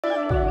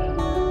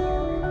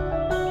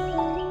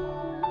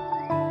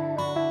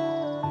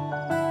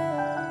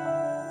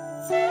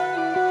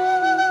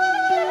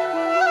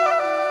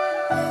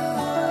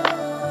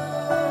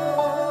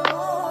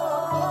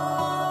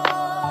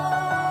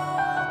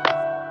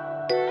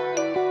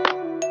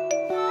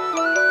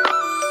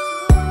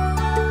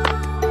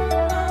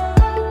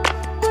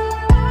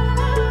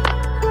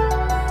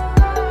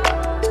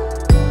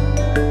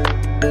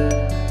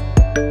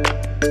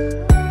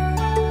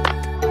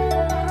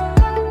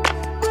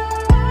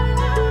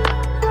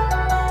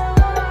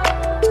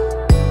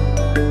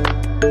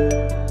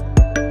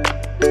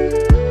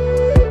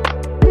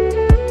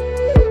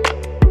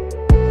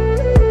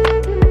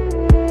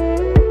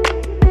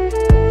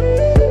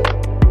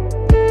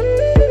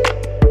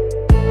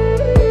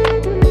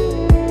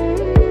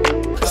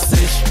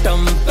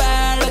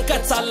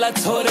So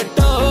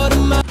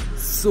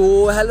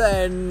hello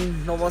and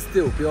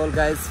namaste, hope you all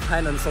guys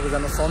fine and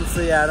सबैजना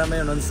सन्चै आरामै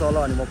हुनुहुन्छ होला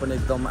अनि म पनि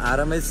एकदम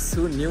आरामै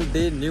छु. न्यू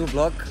डे न्यू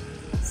ब्लग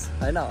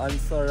हैन. अनि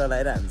सर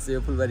लाएर हामी चाहिँ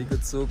यो फुलबारीको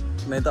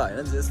चोकमै त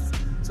हैन, जस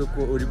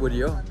चोकको वरिपरि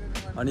हो.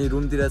 अनि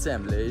रुमतिर चाहिँ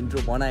हामीले इन्ट्रो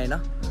बनाएन.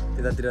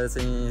 त्यतातिर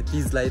चाहिँ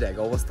तीज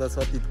लागिरहेको अवस्था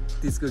छ.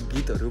 तीजको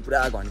गीतहरू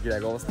पुरा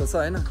घन्किरहेको अवस्था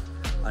छ हैन.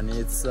 अनि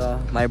it's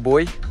my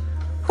boy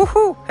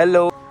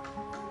hello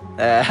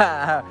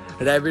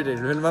rabbit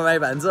हेडमेन्टमा my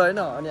भान्छ होइन.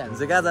 अनि हामी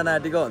चाहिँ कहाँ जान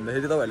आँटेको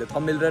भन्दाखेरि तपाईँहरूले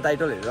थम्बनेल र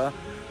टाइटल हेरेर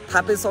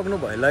थापै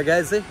सक्नुभयो होला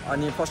गाइस है.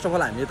 अनि फर्स्ट अफ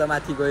अल हामी यता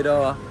माथि गएर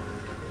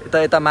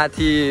यता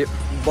माथि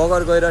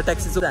बगर गएर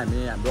ट्याक्सी चाहिँ हामी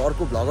हाम्रो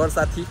अर्को भ्लगर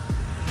साथी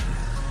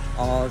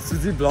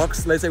सुजी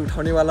भ्लग्सलाई चाहिँ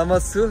उठाउनेवालामा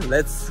छु.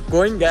 Let's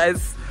going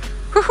guys.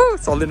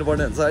 चलिदिनु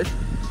पर्ने हुन्छ है.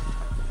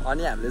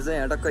 अनि हामीले चाहिँ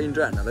यहाँ टक्क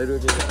इन्ट्रो हान्नलाई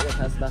रोकेको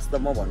खास लास्ट त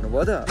म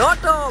भन्नुभयो त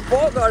नट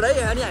बगर है.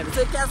 अनि हामी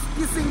चाहिँ क्यास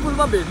किसिङ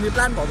पुलमा भेट्ने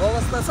प्लान भएको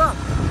अवस्था छ.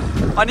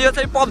 अनि यो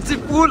चाहिँ पब्जी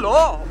पुल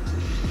हो,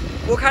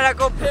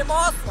 पोखराको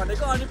फेमस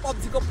भनेको. अनि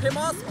पब्जीको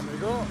फेमस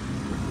भनेको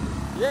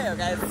यही हो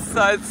गाइस.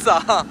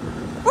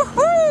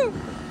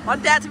 अनि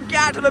त्यहाँ चाहिँ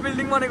क्या ठुलो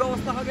बिल्डिङ बनेको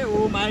अवस्था हो क्या. ओ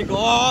माई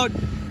गड,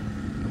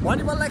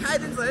 मणिपाललाई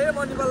खाइदिन्छ है,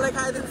 मणिपाललाई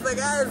खाइदिन्छ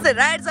गाइस.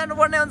 राइट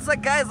जानुपर्ने हुन्छ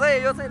गाइस है.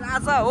 यो चाहिँ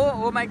राजा हो.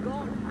 ओ माई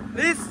गड,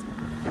 प्लिज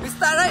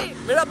बिस्तारै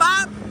मेरो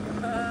बाप.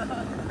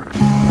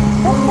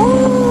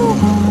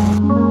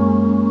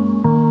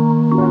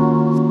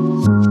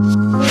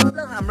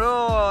 हाम्रो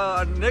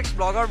next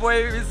vlogger boy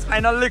is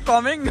finally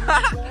coming.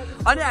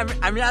 अनि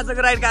हामी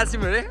आजको राइड गएको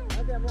छौँ अरे.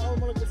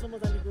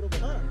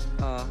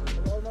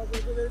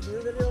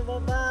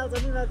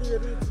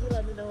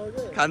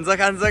 खान्छ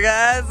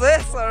गाइस है.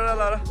 सर ल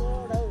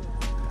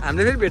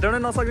हामीले फेरि भेटाउनै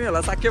नसक्ने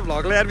होला साक्य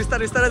भ्लगलाई यार.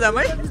 बिस्तारै बिस्तारै जाम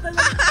है.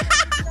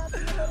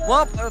 म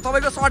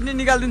तपाईँको सर्ट नि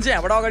निकालिदिन्छु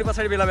यहाँबाट अगाडि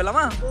पछाडि बेला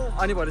बेलामा.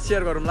 अनि भरे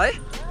सेयर गरौँला है.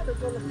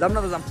 जाऊँ न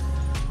त जाऊँ.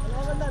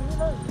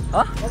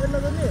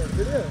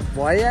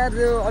 भयो यार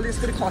त्यो अलिक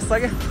यसरी खस्छ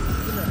क्या.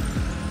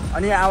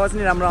 अनि आवाज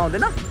नि राम्रो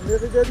आउँदैन.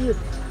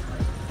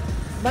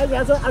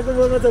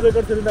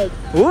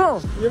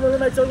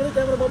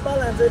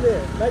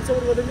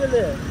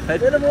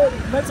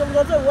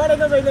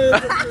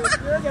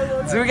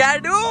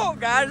 जुगाडु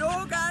गाडो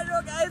गाडो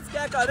गाइस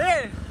क्या करे.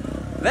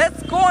 Let's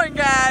go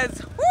guys.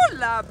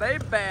 हुला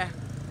बेबे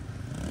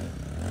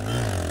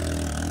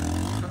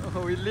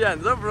विल्ली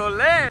हान्छ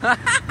ब्रोले.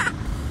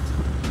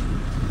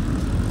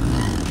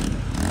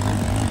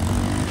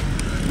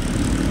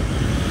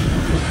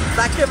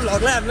 साक्य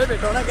भ्लगलाई हामीले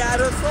भेटाउन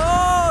गाह्रो छ.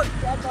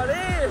 क्या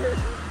गरे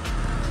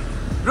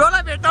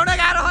ब्रोलाई भेटाउन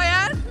गाह्रो हो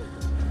यार.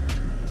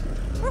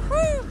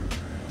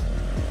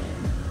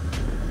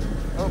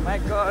 ओ माई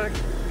गड,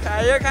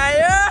 खायो खान्छ.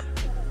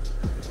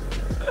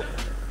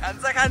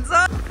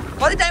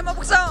 कति टाइममा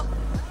पुग्छ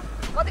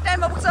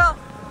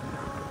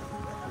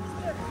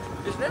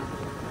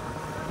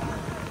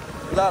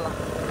ल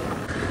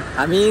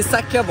हामी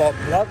साक्य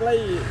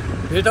भ्लगलाई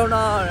भेटाउन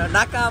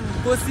नाकाम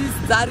कोसिस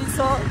जारी छ.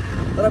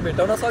 तर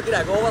भेटाउन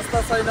सकिरहेको अवस्था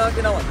छैन.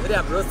 किन भन्दाखेरि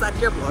हाम्रो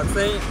साक्य भ्लग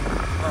चाहिँ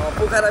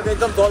पोखराको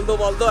एकदम जल्दो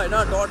बल्दो होइन.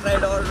 डट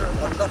राइडर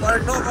भन्दा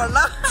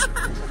पर्ला.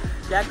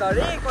 क्या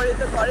करे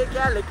तो करे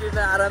क्या, लेकिन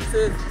आराम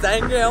से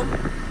जाएंगे हम.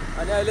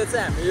 अनि अहिले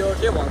चाहिँ हामी यो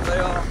के भन्छ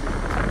यो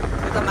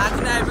यता माथि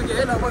नै आइपुग्यो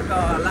है. लगभग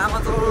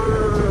लामाचौर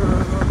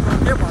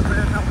के भन्छ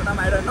यो ठाउँको नाम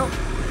आइरहनु हो.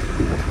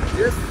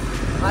 यस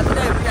माथि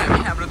नै आइपुग्यो हामी.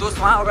 हाम्रो दोस्त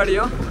वहाँ अगाडि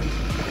हो.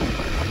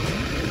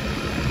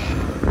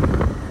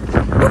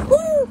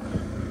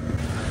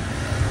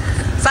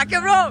 साक्य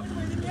ब्रो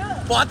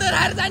भतेर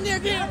खाएर जाने हो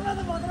कि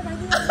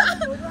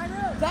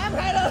जाम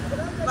खाएर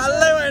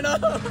पाल्लै भएन.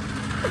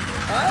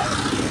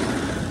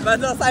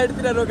 मान्छे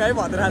साइडतिर रोका है,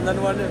 भतेर खान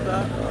जानुपर्ने हुन्छ.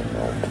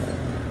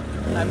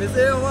 हामी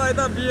चाहिँ अब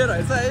यता बियर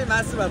रहेछ है,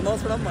 मासु भात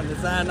नछोडौँ भन्ने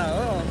चाहना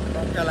हो.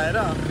 टक्का लगाएर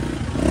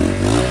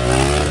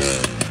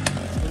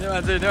हिँड्ने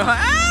मान्छे हिँड्यो.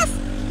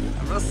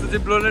 हाम्रो सुजी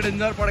ब्लोले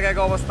डेन्जर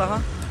पड्काएको अवस्था हो.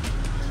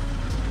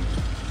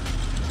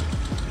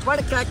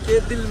 पड्का के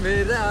दिल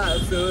मेरा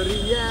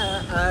सोरिया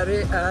अरे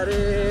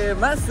अरे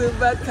मासु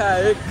भात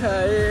खाए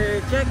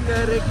क्या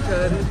करे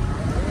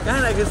कहाँ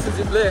लाग्यो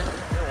सुजिपले.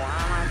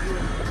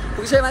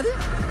 पुग्छ माथि.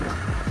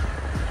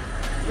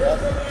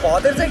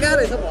 भतेर चाहिँ कहाँ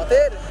रहेछ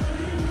भतेर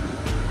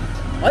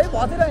है.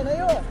 भतेर होइन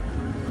यो.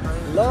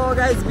 ल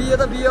गाइस बिहे त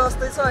बिहे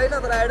जस्तै छ होइन.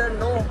 तर आई डोन्ट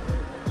नो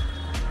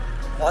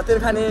भतेर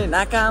खाने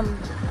नाकाम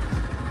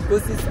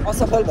कोसिस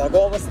असफल भएको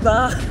अवस्था.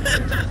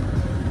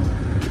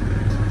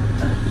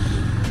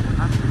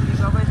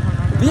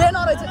 बिहे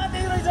नरहेछ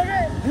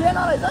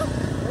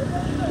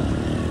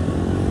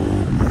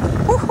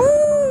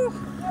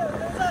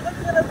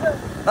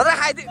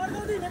खाइदियो.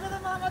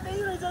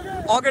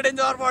 अघि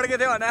डेन्जर पड्केको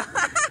थियो भने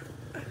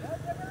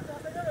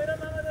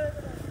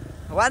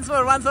वान्स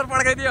मोर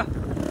पड्काइदियो.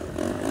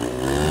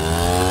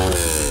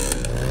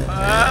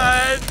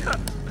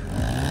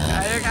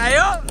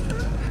 खायो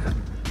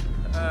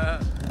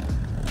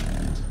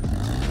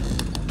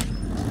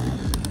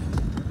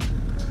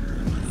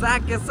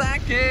साके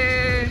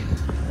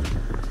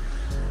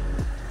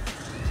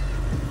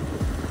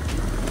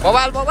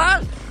बबाल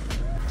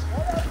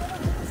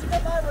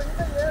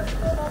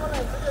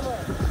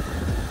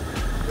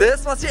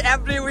त्यसपछि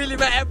एभ्री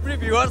विलीमा एभ्री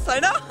भ्युअर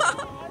छैन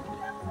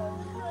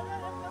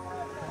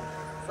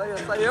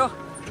सही हो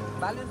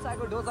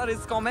बालिन्साको डोजर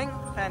इज कमिङ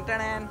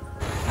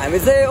हामी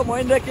चाहिँ यो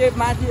महेन्द्र केभ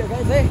माथि हो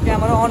गाइस है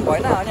क्यामेरा अन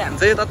भएन अनि हामी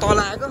चाहिँ यता तल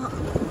आएको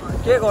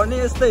के गर्ने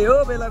यस्तै हो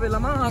बेला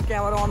बेलामा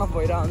क्यामेरा अन अफ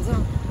भइरहेको हुन्छ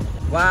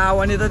वाउ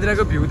अनि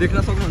यतातिरको भ्यू देख्न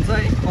सक्नुहुन्छ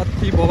है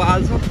कति बवाल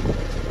छ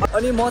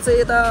अनि म चाहिँ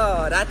यता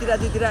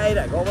रातितिर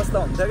आइरहेको अवस्था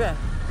हुन्छ क्या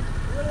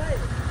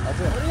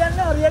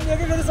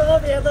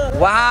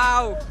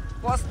वाउ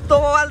कस्तो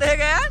बवाल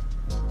देखेको यार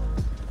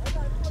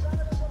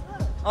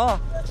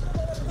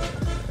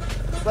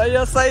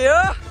सही हो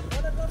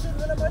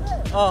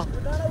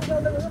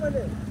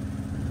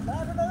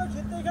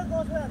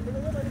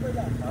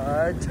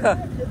अच्छा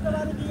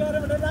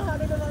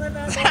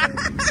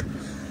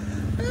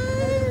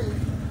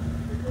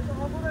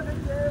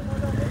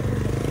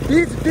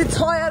पिच छ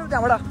यार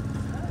त्यहाँबाट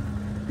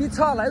पिच छ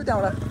होला है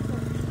त्यहाँबाट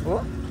हो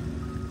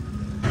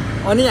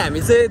अनि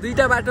हामी चाहिँ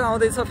दुईटा बाटो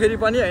आउँदैछ फेरि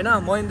पनि होइन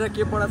महेन्द्र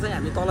केपबाट चाहिँ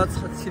हामी तल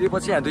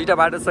छिरेपछि यहाँ दुईटा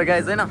बाटो छ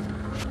गाइस होइन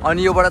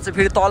अनि योबाट चाहिँ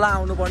फेरि तल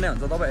आउनुपर्ने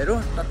हुन्छ तपाईँहरू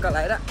टक्क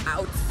लगाएर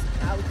आउट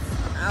आउट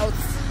आउट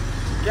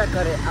क्या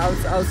गरे आउट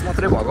आउट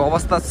मात्रै भएको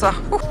अवस्था छ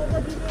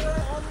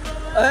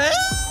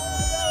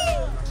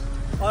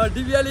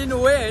डिबिएल इन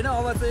वे होइन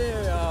अब चाहिँ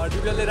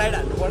डिबिएलले राइड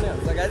हान्नुपर्ने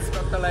हुन्छ गाइस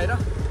टक्क लगाएर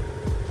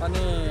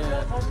अनि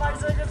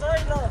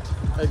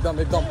एकदम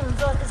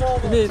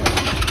तिमी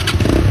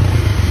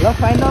ल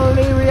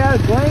finally we are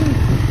going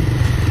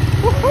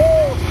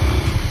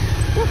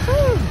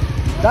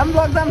jam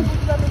block jam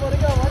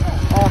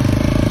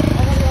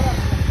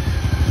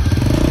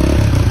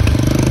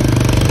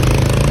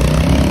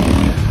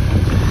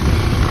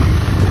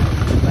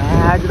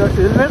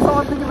helmet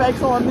समात्ने कि बाइक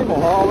समात्ने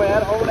भयो अब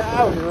यार औडा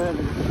हुने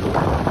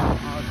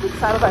त्यति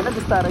साह्रो त होइन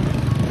बिस्तारै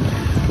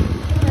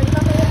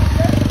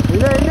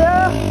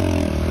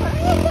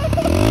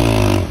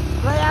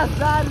प्रयास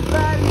जारी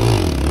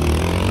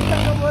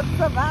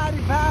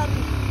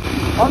भारी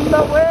अन द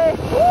वे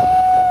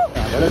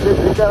यहाँबाट चाहिँ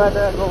दुईटा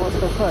बाटोको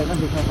अवस्था छ होइन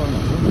देख्न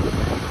सक्नुहुन्छ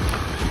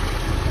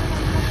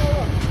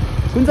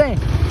कुन चाहिँ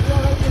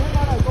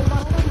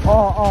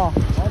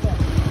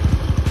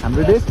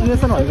हाम्रो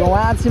डेस्टिनेसन भनेको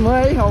वहाँ चाहिँ म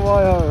है अब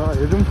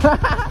हेरौँ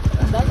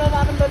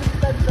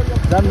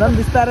जाम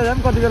बिस्तारै जाम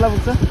कति बेला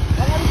पुग्छ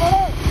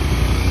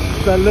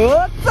चलो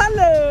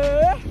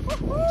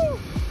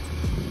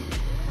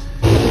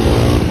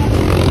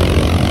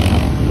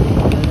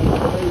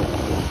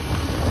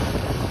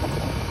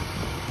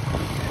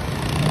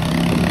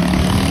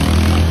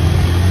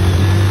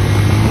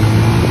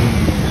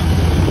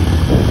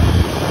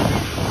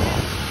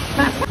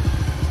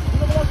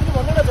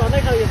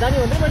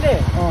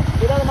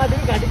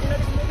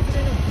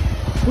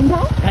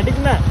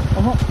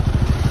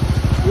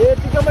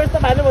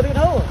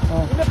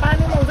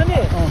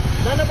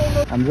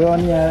हाम्रो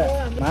अनि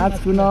माछ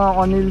पुन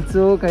अनिल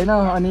चोक होइन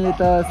अनि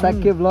यता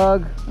साक्य ब्लग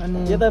अनि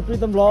यता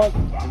प्रितम ब्लग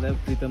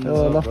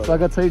ल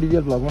स्वागत छ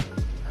डिबिएल ब्लगमा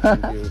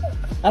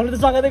हामीले त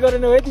स्वागतै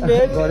गरेनौ है तिमीले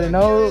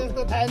गरेनौ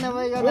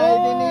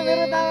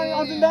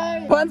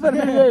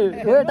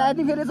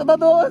टाटी फेरि छ त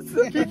दोस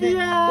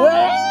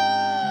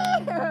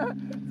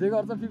जे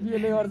गर्छ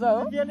पिपिएले गर्छ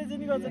हो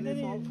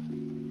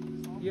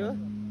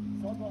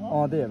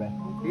त्यही हो भाइ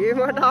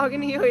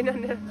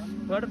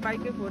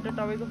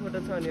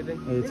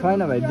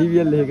छैन भाइ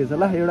डिबिएल लेखेको छ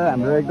ल एउटा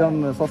हाम्रो एकदम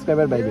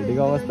सब्सक्राइबर भाइ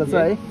भेटेको अवस्था छ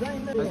है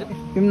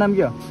तिम्रो नाम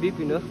के हो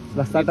बिपिन हो ल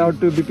साउट आउट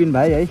टु बिपिन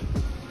भाइ है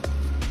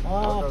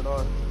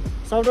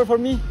shout out for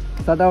me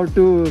shout out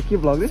to के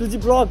ब्लग सुजी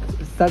ब्लग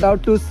साउट आउट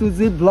टु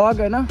सुजी ब्लग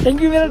हैन थ्यांक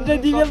यू मेरो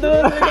डिबिएल त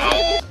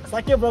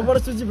साक्य ब्लगबाट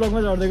सुजी ब्लगमा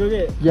झर्दैको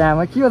के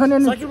यहाँमा के हो त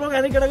नि साक्य ब्लग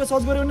हाने केटाको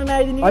सर्च गर्यो भने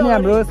नआइदिने अनि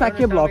हाम्रो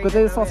साक्य ब्लगको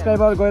चाहिँ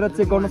सब्स्क्राइबर गएर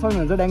चेक गर्न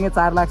सक्नुहुन्छ ड्याङ्गे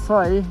 4 लाख छ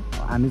है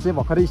हामी चाहिँ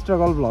भर्खरै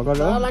स्ट्रगल भ्लगर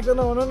हो लाग्दैन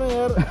हुनु न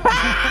यार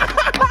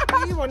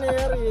के भने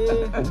यार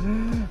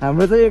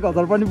हाम्रो चाहिँ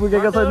 1000 पनि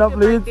पुगेको छैन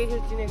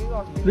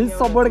प्लिज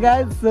सपोर्ट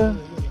गाइज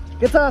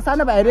के छ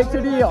सानो भाइहरु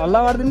एकचोटी हल्ला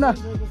गर्दिन न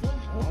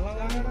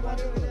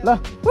ल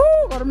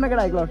गरौँ न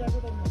केटा हाइक्लट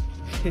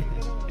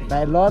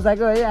भाइ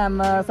लजाको है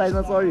आमा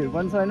साइडमा चरीहरू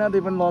पनि छैन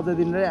त्यही पनि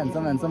लजाइदिनु रे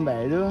ह्यान्डसम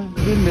भाइहरू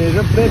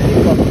मेरो प्रेमी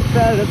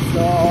कप्टर छ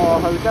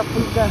हल्का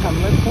फुल्का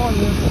हामीलाई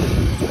पनि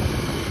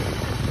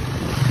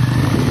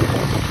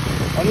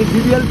अनि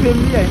डिबिएल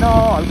फ्यामिली होइन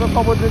हल्का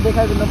सपोर्ट चाहिँ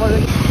देखाइदिनु पर्यो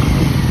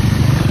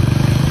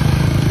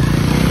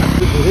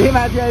धेरै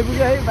माथि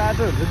आइपुग्यो है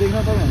बाटोहरू चाहिँ देख्न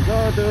सक्नुहुन्छ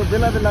त्यो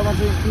बेला बेलामा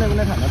चाहिँ कुनै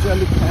ठाउँमा चाहिँ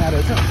अलिक खया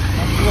रहेछ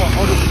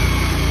अरू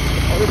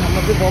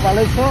ठाउँमा चाहिँ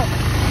बबालै छ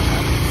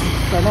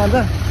अन्त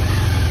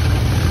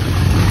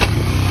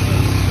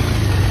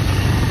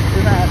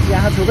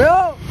यहाँ छुप्यो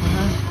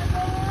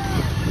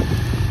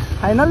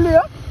फाइनल्ली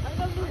हो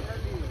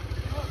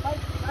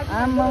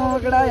आमा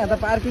केटा यहाँ त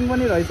पार्किङ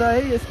पनि रहेछ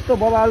है यस्तो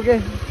बबालकै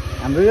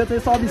हाम्रो यो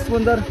चाहिँ सब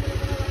sponsor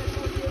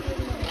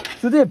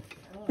Sudeep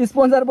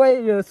sponsor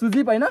boy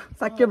Sudeep होइन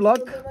साक्य ब्लग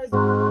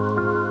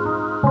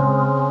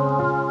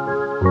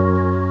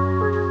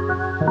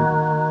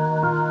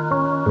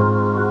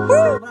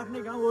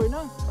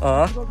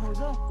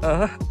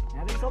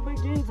सबै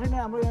केही छैन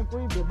हाम्रो यहाँ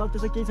कोही भेदभाव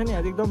त्यस्तो केही छैन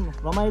यहाँ एकदम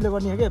रमाइलो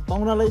गर्ने हो के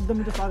पाहुनालाई एकदम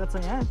मिठो स्वागत छ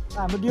यहाँ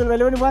हाम्रो डिएल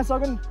भाइले पनि उहाँ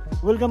सकेन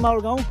वेलकम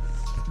आवर गाउँ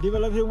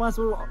डिएल भाइ उहाँ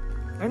छु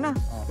हैन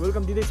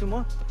वेलकम दिँदैछु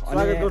म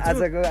स्वागत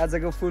गर्छु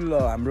आजको फुल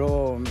हाम्रो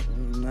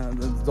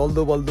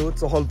जल्दो बल्दो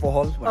चहल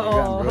पहल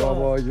भनेको हाम्रो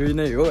अब यही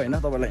नै हो हैन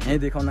तपाईलाई यही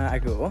देखाउन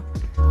आएको हो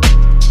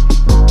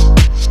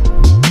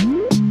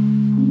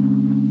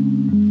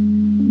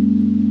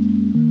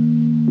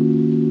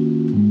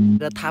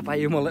थाहा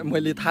पायो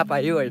मैले थाहा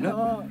पायो होइन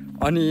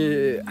अनि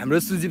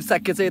हाम्रो सुजीव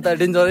साक्य चाहिँ यता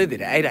डेन्जरै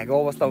धेरै आइरहेको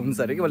अवस्था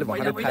हुन्छ अरे कि मैले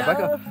भर्खर थाहा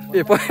पाएको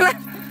ए पहिला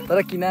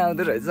तर किन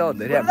आउँदो रहेछ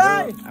भन्दाखेरि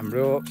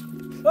हाम्रो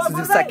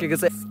सुजीव साक्यको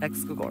चाहिँ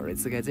एक्सको घर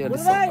रहेछ क्या चाहिँ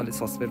अलिक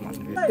सस्पेक्ट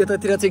भन्नु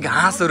यतातिर चाहिँ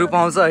घाँसहरू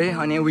पाउँछ है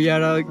अनि वी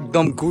आर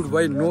एकदम गुड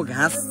बोय नो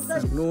घाँस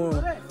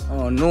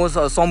नो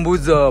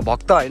सम्बुज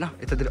भक्त होइन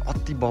यतातिर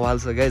अति बवाल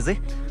छ गाइस है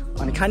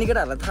अनि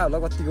खानेकेटाहरूलाई थाहा होला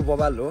कतिको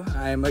बवाल हो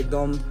आई एम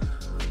एकदम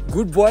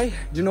गुड बोय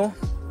यु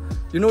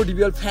नो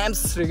डिबिएल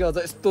फ्याम्स रे क्या अझ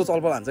यस्तो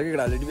चलपल हान्छ कि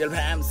केटाहरूले डिबिएल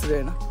फ्याम्स रे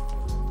होइन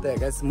त्यही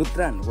गाइस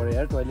मुत्र हान्नु पऱ्यो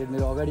यार टोइलेट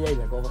मेरो अगाडि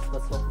आइरहेको अवस्था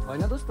छ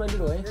होइन दोस्त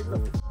टोइलेट हो है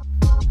एकदम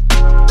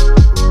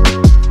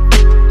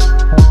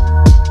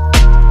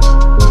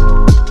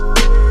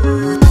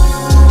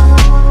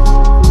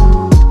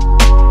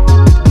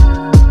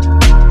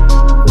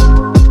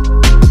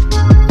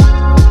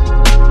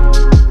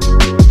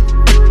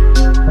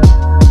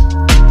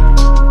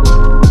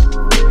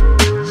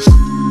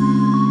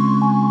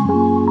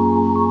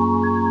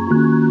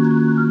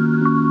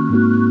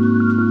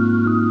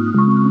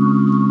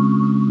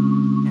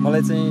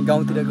मलाई चाहिँ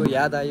गाउँतिरको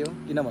याद आयो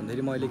किन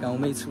भन्दाखेरि म अहिले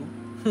गाउँमै छु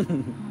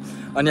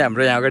अनि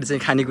हाम्रो यहाँ अगाडि चाहिँ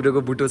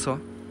खानेकुरोको बुटो छ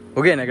हो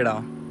कि होइन केटा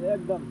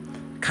एकदम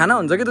खाना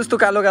हुन्छ कि त्यस्तो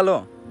कालो कालो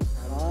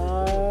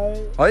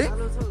है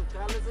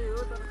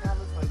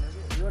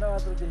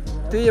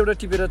त्यही एउटा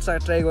टिपेर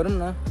ट्राई गरौँ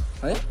न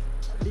है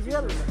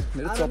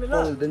मेरो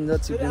चप्पल डेन्जर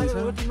चिप्लिन्छ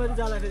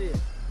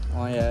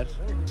यार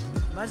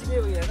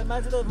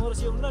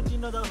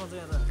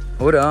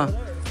हो र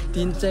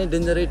तिन चाहिँ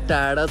डेन्जरै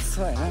टाढा छ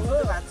होइन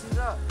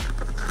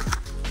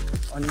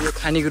अनि यो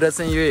खानेकुरा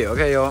चाहिँ यही हो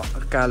क्या यो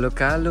कालो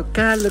कालो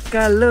कालो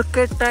कालो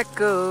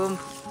केटाको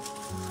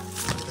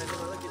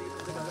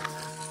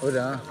हो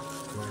र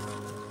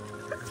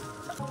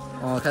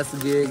खास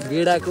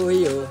गेडाको हो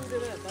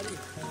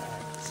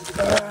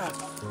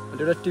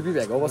एउटा टिपी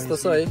भएको अवस्था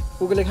छ है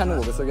कोले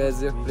खानुभएको छ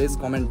गाइज यो प्लिज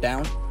कमेन्ट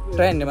डाउन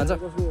ट्राई हान्ने मान्छ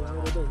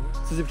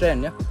सुजीव ट्राई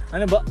हान्ने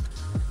होइन म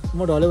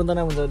ढले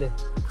भन्दा हुन्छ अहिले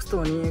कस्तो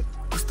भने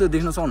कस्तो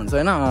देख्न सक्नुहुन्छ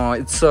होइन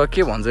इट्स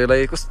के भन्छ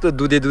यसलाई कस्तो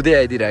दुधे दुधे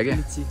आइदिरहेको क्या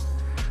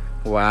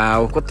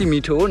वाउ कति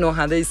मिठो हो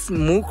नखाँदै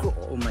स्मुक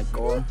oh my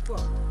God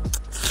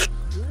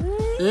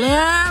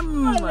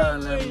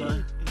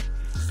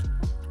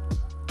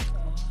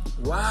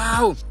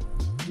wow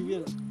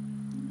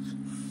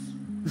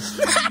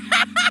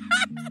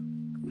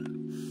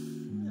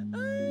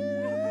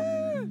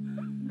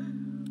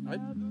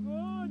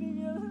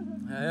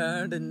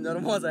danger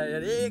मजा आयो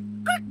यार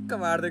एक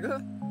मारिदिएको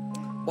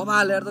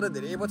बबाल यार तर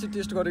धेरै पछि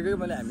टेस्ट गरेको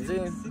मैले हामी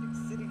चाहिँ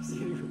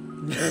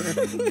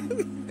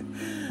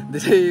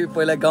धेरै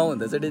पहिला गाउँ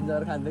हुँदा चाहिँ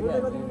डेन्जर खान्थ्यो क्या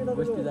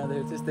बस्ती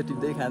जाँदाखेरि चाहिँ यस्तो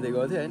टिप्दै खाँदै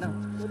गएको थियो होइन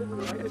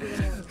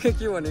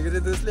के भनेको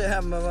चाहिँ दोस्ले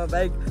आमामा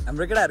बाइक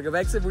हाम्रो केटाहरूको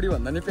बाइक चाहिँ बुढी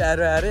भन्दा नि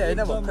प्यारो आएर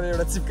होइन भर्खर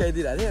एउटा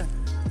चिप्काइदिरहेको थियो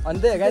अनि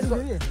त्यही गाइस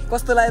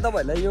कस्तो लाग्यो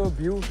तपाईँहरूलाई यो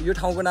भ्यू यो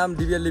ठाउँको नाम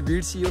डिबिएलले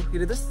भिड्सियो के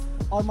रे दोस्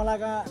अर्मला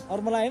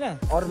होइन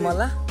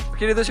अर्मला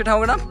के रे दोस् यो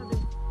ठाउँको नाम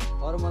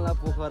अर्मला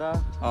पोखरा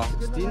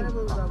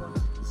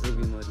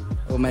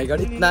ओ माय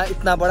गॉड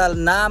इतना बडा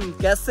नाम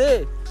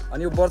कैसे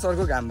अनि यो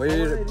वर्षको घाम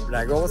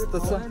भइरहेको अवस्था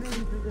छ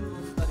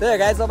त्यही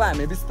गाइस अब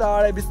हामी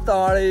बिस्तारै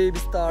बिस्तारै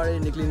बिस्तारै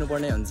निक्लिनु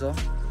पर्ने हुन्छ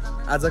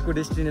आजको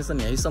डेस्टिनेसन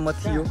यहीँसम्म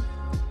थियो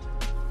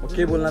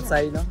के बोल्न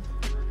चाहिन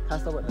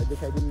खास तपाईँहरूलाई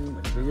देखाइदिनु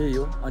भनेको यही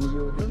हो अनि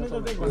यो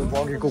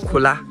बगेको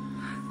खोला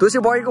त्यो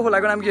चाहिँ बगेको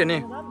खोलाको नाम के हो नि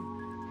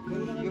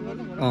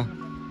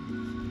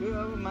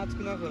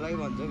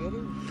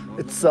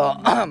इट्स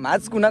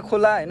माझकुना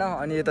खोला होइन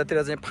अनि यतातिर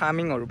चाहिँ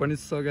फार्मिङहरू पनि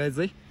छ गाइस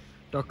है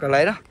टक्क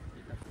लगाएर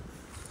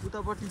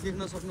उतापट्टि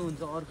देख्न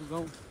सक्नुहुन्छ अर्को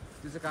गाउँ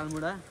त्यो चाहिँ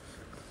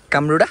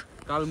कालमुडा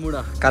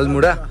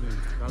कालमुडा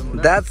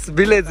द्याट्स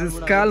विलेज इज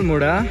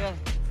कालमुडा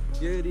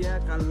यो एरिया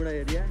कालमुडा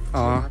एरिया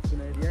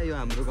माझकुना एरिया यो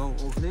हाम्रो गाउँ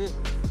ओख्ले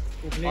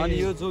अनि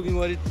यो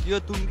जोगीमरी यो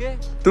तुम्के अनि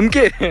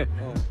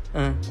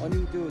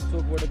त्यो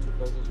चोकबाट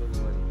छुट्याउँछ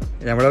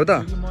जोगीमरी यहाँबाट हो त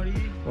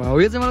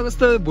यो चाहिँ मलाई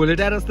कस्तो भोले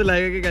टायर जस्तो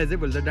लाग्यो कि गाई चाहिँ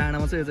भोले टायर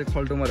डाँडामा चाहिँ यो चाहिँ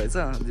खल्टोमा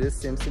रहेछ जे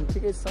सेम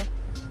ठिकै छ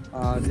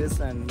जेस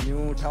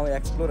न्यू ठाउँ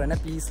एक्सप्लोर होइन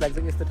पिस लाग्छ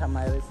कि यस्तो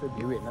ठाउँमा आएर यस्तो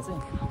भ्यू हेर्न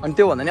चाहिँ अनि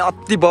त्योभन्दा नि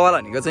अति बवाल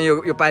भनेको चाहिँ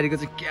यो पारीको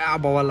चाहिँ क्या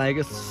बवाल लाग्यो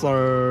क्या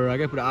सर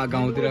क्या पुरा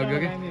गाउँतिर गयो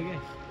क्या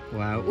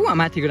वा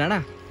माथिको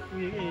डाँडा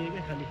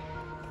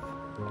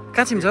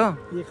कहाँ छिम्छ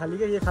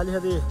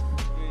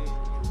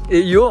ए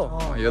यो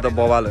त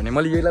बवाल हो नि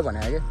मैले यहीलाई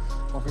भनेको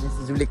क्या फेरि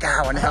सुजीवले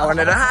कहाँ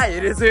भनेर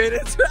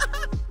हेरेछु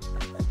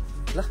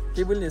ल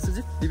के बोल्ने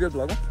सुजीव डिबिएल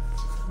भ्लगमा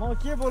म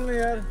के बोल्नु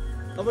यार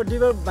अब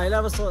डिबिएल भाइलाई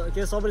अब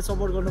के सबैले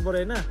सपोर्ट गर्नु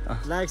पर्यो होइन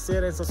लाइक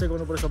सेयर एन्ड सब्सक्राइब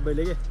गर्नु पर्यो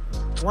सबैले के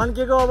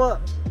 1K को अब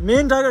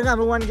मेन टार्गेट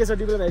हाम्रो 1K छ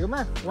डिबेल भाइकोमा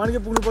 1K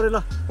पुग्नु पर्यो ल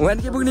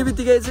 1K पुग्ने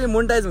बित्तिकै चाहिँ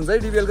मोनेटाइज हुन्छ है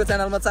डिबेलको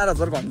च्यानलमा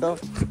 4000 घण्टा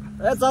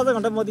ए 4000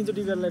 घण्टा म दिन्छु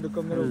डिबेललाई ढुक्क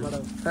मेरोबाट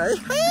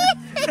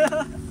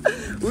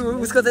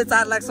उसको चाहिँ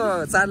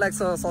 4 लाख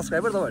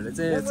सब्सक्राइबर तपाईँहरूले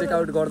चाहिँ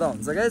चेकआउट गर्दा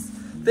हुन्छ गाइस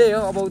त्यही हो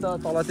अब उता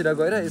तलतिर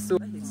गएर यसो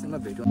एकछिनमा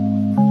भेटौँ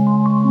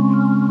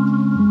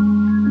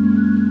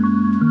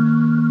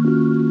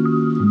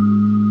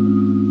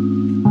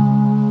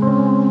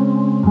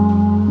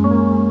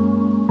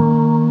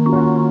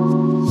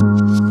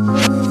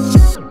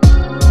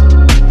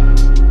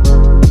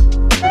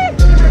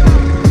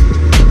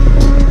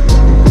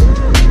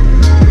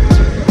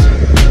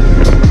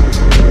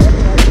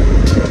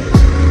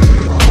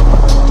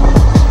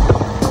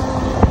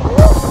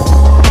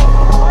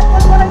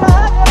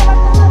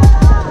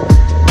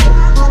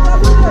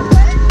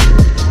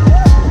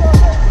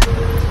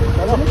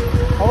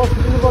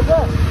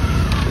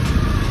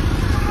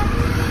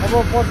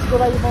पर्सिको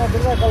लागि म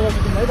बेलुका कल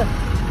गर्छु है त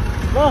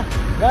ल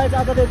गाइस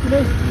आज त यति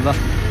नै ल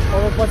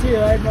अब पछि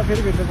राइडमा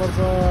फेरि भेट्नुपर्छ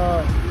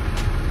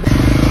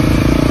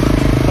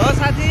हो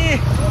साथी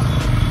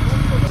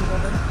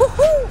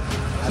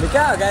हामी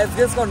कहाँ गाइस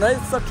गेस गर्नु है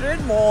ट्रेड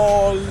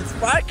मल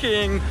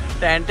पार्किङ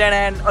टेन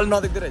अलि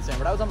नदेख्दै रहेछ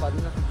यहाँबाट आउँछ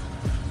भनिदिनु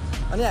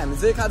अनि हामी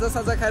चाहिँ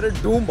खाजा खाएर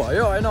डुम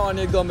भयो होइन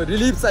अनि एकदम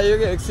रिलिफ चाहियो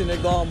कि एकछिन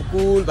एकदम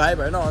कुल भाइ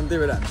भएन अनि त्यही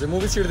भएर हामी चाहिँ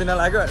मुभी छिर्दिन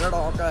लाग्यो होइन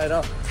टक्काएर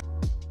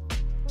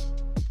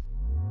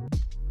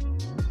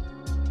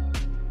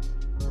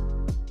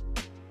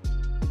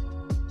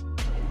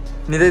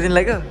निदाइदिनु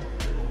लाग्यो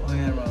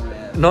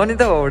ननि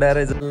त उडाएर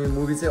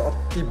मुभी चाहिँ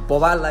अति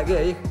बवाल लाग्यो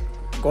है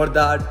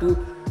गर्दा टु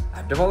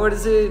ह्याप्टेमा अगाडि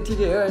चाहिँ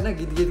ठिकै हो होइन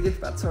गीत के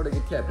 5-6वटा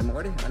गीत थियो ह्याप्टेमा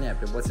अगाडि अनि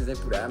ह्याप्टेपछि चाहिँ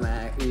पुरामा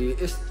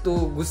यस्तो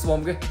गुसबम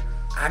के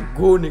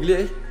आगो निक्ल्यो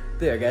है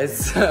त्यही हो गाइस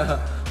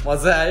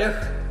मजा आयो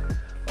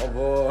अब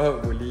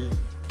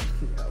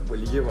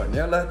भोलि के भन्ने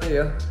होला त्यही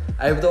हो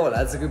आइपुग्दा होला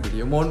आजको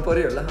भिडियो मन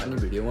पऱ्यो होला अनि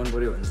भिडियो मन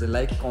पऱ्यो भने चाहिँ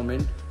like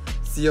comment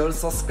share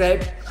subscribe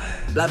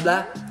blah blah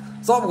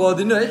सब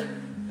गरिदिनु है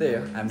त्यही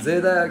हो हामी चाहिँ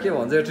यता के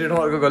भन्छ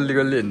ट्रेडमार्कको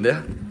गल्ली हिँड्दै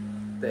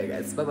त्यही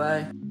गाइस बाई